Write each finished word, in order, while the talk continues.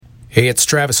Hey, it's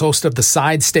Travis, host of the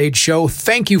Side Stage Show.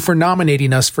 Thank you for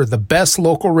nominating us for the best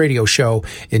local radio show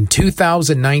in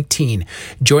 2019.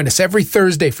 Join us every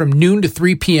Thursday from noon to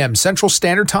 3 p.m. Central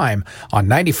Standard Time on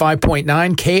 95.9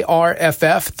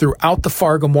 KRFF throughout the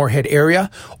Fargo-Moorhead area,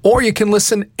 or you can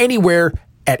listen anywhere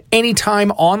at any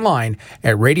time online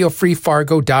at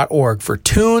radiofreefargo.org for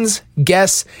tunes,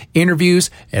 guests, interviews,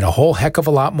 and a whole heck of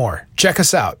a lot more. Check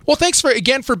us out. Well, thanks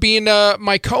for being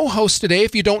my co-host today.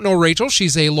 If you don't know Rachel,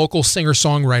 she's a local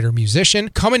singer-songwriter musician.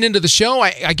 Coming into the show,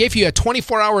 I gave you a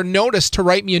 24-hour notice to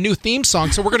write me a new theme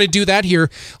song, so we're going to do that here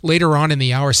later on in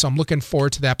the hour, so I'm looking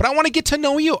forward to that. But I want to get to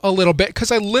know you a little bit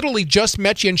because I literally just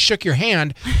met you and shook your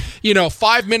hand,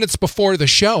 5 minutes before the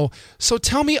show. So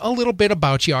tell me a little bit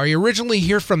about you. Are you originally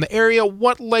here from the area?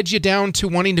 What led you down to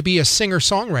wanting to be a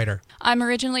singer-songwriter? I'm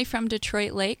originally from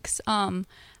Detroit Lakes.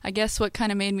 I guess what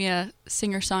kind of made me a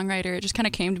singer-songwriter, it just kind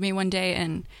of came to me one day,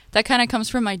 and that kind of comes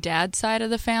from my dad's side of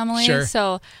the family. Sure.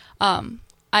 So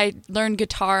I learned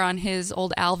guitar on his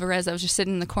old Alvarez. I was just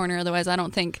sitting in the corner. Otherwise, I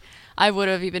don't think I would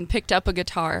have even picked up a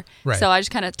guitar. Right. So I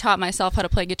just kind of taught myself how to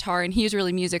play guitar, and he's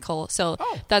really musical. So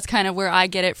that's kind of where I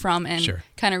get it from, and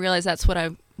kind of realized that's what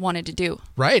I wanted to do.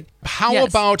 Right. How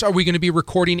about, are we going to be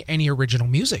recording any original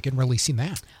music and releasing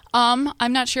that? I'm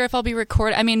not sure if I'll be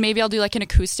recording. I mean, maybe I'll do like an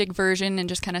acoustic version and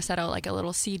just kind of set out like a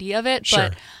little CD of it. Sure.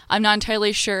 But I'm not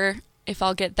entirely sure if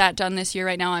I'll get that done this year.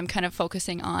 Right now, I'm kind of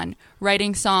focusing on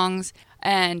writing songs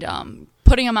and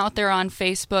putting them out there on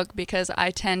Facebook because I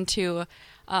tend to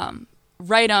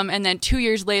write them, and then 2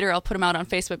 years later I'll put them out on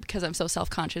Facebook because I'm so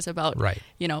self-conscious about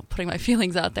putting my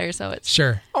feelings out there. So it's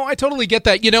sure. Oh, I totally get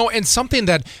that. And something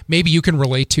that maybe you can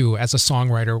relate to as a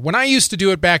songwriter. When I used to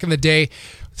do it back in the day,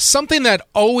 something that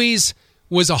always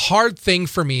was a hard thing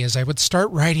for me is I would start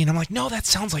writing. I'm like, no, that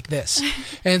sounds like this.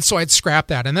 And so I'd scrap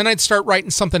that. And then I'd start writing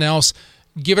something else,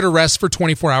 give it a rest for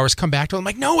 24 hours, come back to it. I'm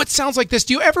like, no, it sounds like this.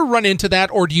 Do you ever run into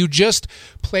that, or do you just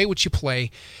play what you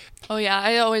play? Oh yeah,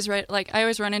 I always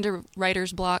run into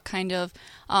writer's block kind of,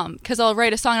 because I'll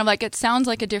write a song and I'm like, it sounds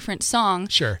like a different song,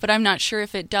 sure, but I'm not sure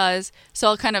if it does, so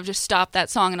I'll kind of just stop that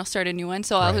song and I'll start a new one.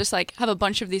 So I'll just like have a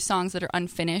bunch of these songs that are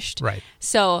unfinished. Right.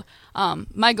 So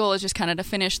my goal is just kind of to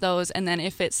finish those, and then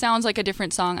if it sounds like a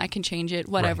different song, I can change it,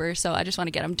 whatever. Right. So I just want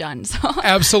to get them done. So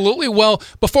absolutely. Well,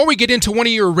 before we get into one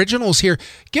of your originals here,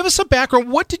 give us a background.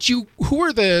 Who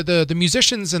are the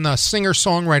musicians and the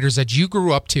singer-songwriters that you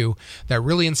grew up to that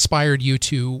really inspired you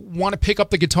to want to pick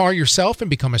up the guitar yourself and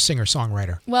become a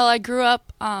singer-songwriter? Well, I grew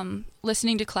up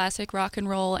listening to classic rock and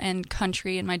roll and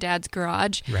country in my dad's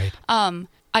garage. Right.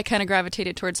 I kind of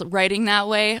gravitated towards writing that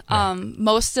way. Right.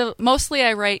 Mostly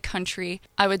I write country.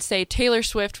 I would say Taylor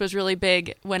Swift was really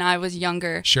big when I was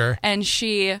younger. Sure. And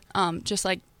she, just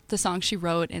like the songs she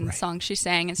wrote and the songs she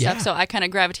sang and stuff. Yeah. So I kind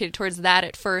of gravitated towards that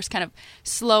at first, kind of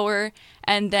slower.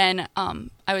 And then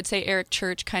I would say Eric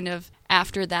Church kind of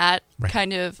after that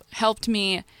kind of helped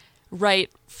me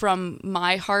write from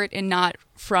my heart and not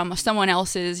from someone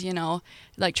else's,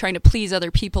 like trying to please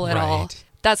other people at all.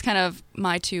 That's kind of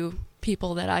my two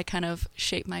people that I kind of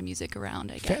shape my music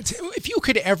around, I guess. If you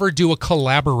could ever do a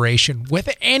collaboration with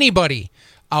anybody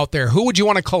out there, who would you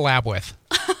want to collab with?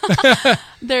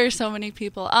 There are so many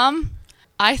people.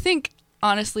 I think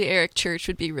honestly Eric Church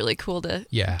would be really cool to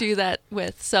do that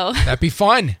with. So that'd be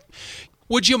fun.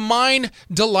 Would you mind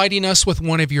delighting us with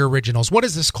one of your originals? What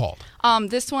is this called?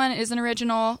 This one is an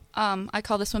original. I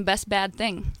call this one Best Bad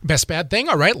Thing. Best Bad Thing?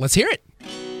 All right, let's hear it.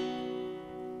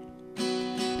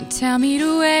 Tell me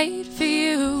to wait for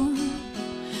you.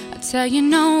 I tell you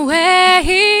no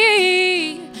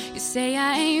way. You say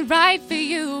I ain't right for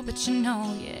you, but you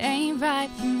know you ain't right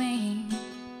for me.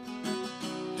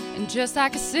 And just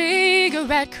like a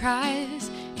cigarette cries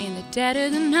in the dead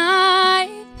of the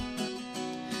night,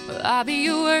 well, I'll be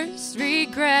your worst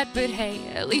regret, but hey,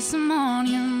 at least I'm on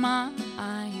your mind.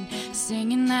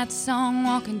 Singing that song,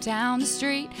 walking down the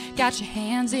street, got your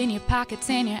hands in your pockets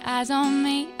and your eyes on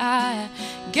me. I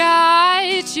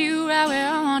got you right where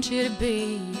I want you to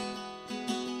be.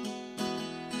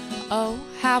 Oh,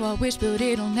 how I wish, but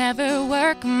it'll never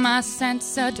work. My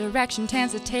sense of direction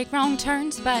tends to take wrong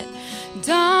turns, but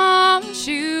don't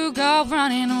you go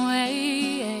running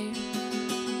away.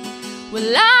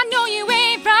 Well, I know you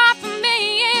ain't right for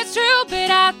me, it's true,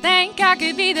 but I think I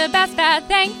could be the best bad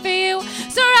thing for you.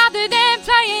 So rather than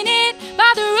playing it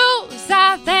by the rules,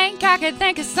 I think I could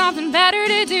think of something better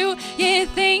to do. You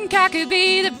think I could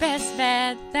be the best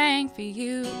bad thing for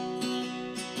you.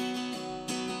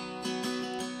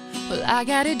 Well, I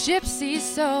got a gypsy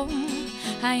soul,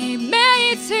 I ain't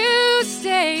made to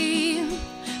stay,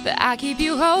 but I keep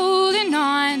you holding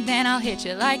on, then I'll hit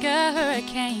you like a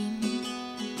hurricane.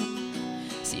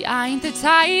 See, I ain't the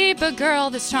type of girl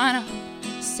that's trying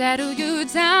to settle you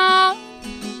down.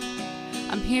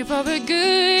 I'm here for a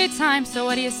good time, so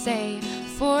what do you say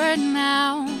for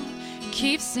now?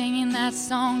 Keep singing that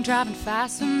song, driving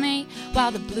fast with me,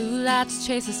 while the blue lights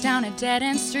chase us down a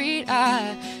dead-end street.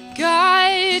 I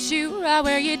got you right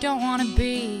where you don't want to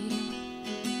be.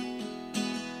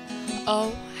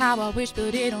 Oh, how I wish,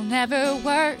 but it'll never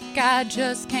work. I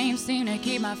just can't seem to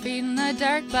keep my feet in the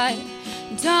dirt. But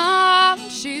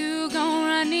don't you go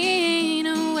running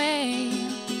away.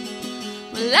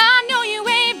 Well, I know you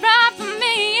ain't right for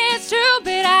me, it's true,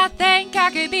 but I think I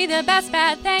could be the best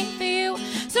bad thing for you.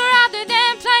 So rather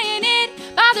than playing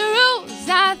it by the rules,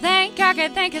 I think I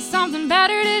could think of something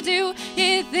better to do.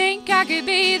 You think I could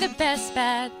be the best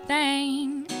bad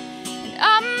thing. And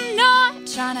I'm not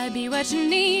trying to be what you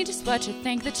need, just what you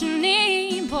think that you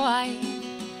need, boy.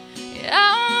 Yeah,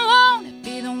 I don't wanna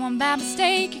be the one by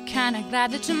mistake you're kinda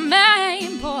glad that you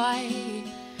made, boy.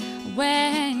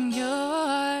 When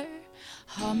you're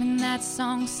humming that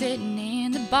song, sitting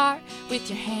in the bar with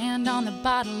your hand on the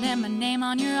bottle and my name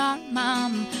on your arm.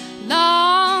 I'm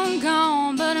long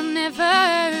gone, but I'm never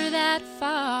that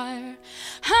far.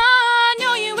 I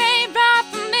know you ain't right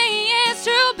for me, it's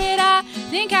true, but I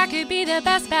think I could be the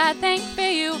best bad thing for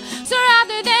you. So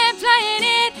rather than playing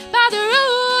it by the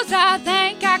rules, I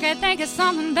think I could think of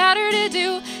something better to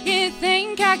do. You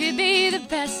think I could be the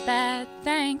best bad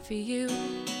thing for you.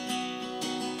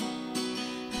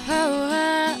 Oh,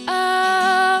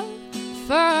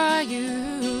 for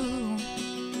you.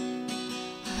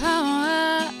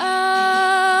 Oh,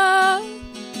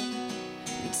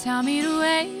 tell me to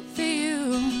wait for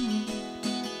you.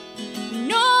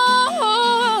 No,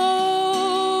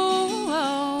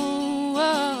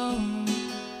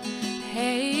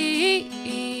 hey.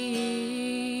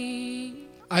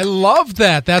 I love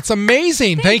that. That's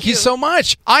amazing. Thank you so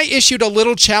much. I issued a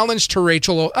little challenge to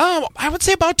Rachel, I would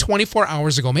say about 24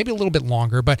 hours ago, maybe a little bit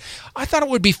longer, but I thought it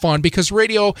would be fun because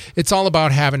radio, it's all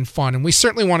about having fun, and we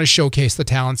certainly want to showcase the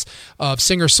talents of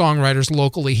singer-songwriters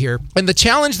locally here. And the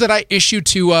challenge that I issued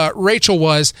to Rachel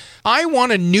was, I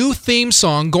want a new theme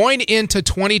song going into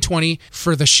 2020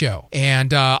 for the show.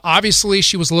 And obviously,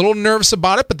 she was a little nervous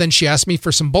about it, but then she asked me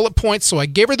for some bullet points, so I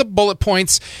gave her the bullet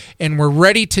points, and we're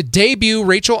ready to debut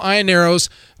Rachel Ionero's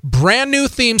brand new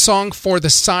theme song for the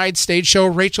Side Stage Show.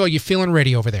 Rachel, are you feeling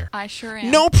ready over there? I sure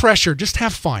am. No pressure, just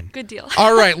have fun. Good deal.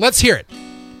 All right, let's hear it.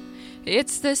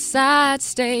 It's the Side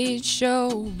Stage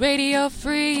Show, Radio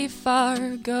Free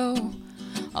Fargo.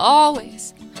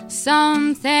 Always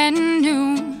something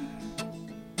new.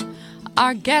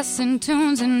 Our guests and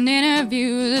tunes and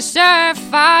interviews are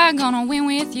sure gonna win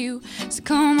with you. So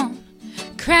come on,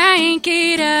 crank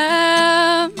it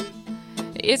up.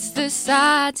 It's the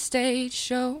Side Stage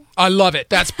Show. I love it.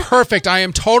 That's perfect. I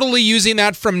am totally using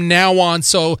that from now on.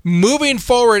 So moving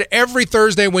forward, every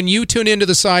Thursday when you tune into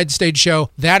the Side Stage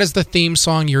Show, that is the theme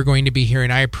song you're going to be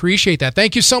hearing. I appreciate that.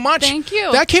 Thank you so much. Thank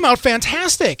you. That came out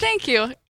fantastic. Thank you.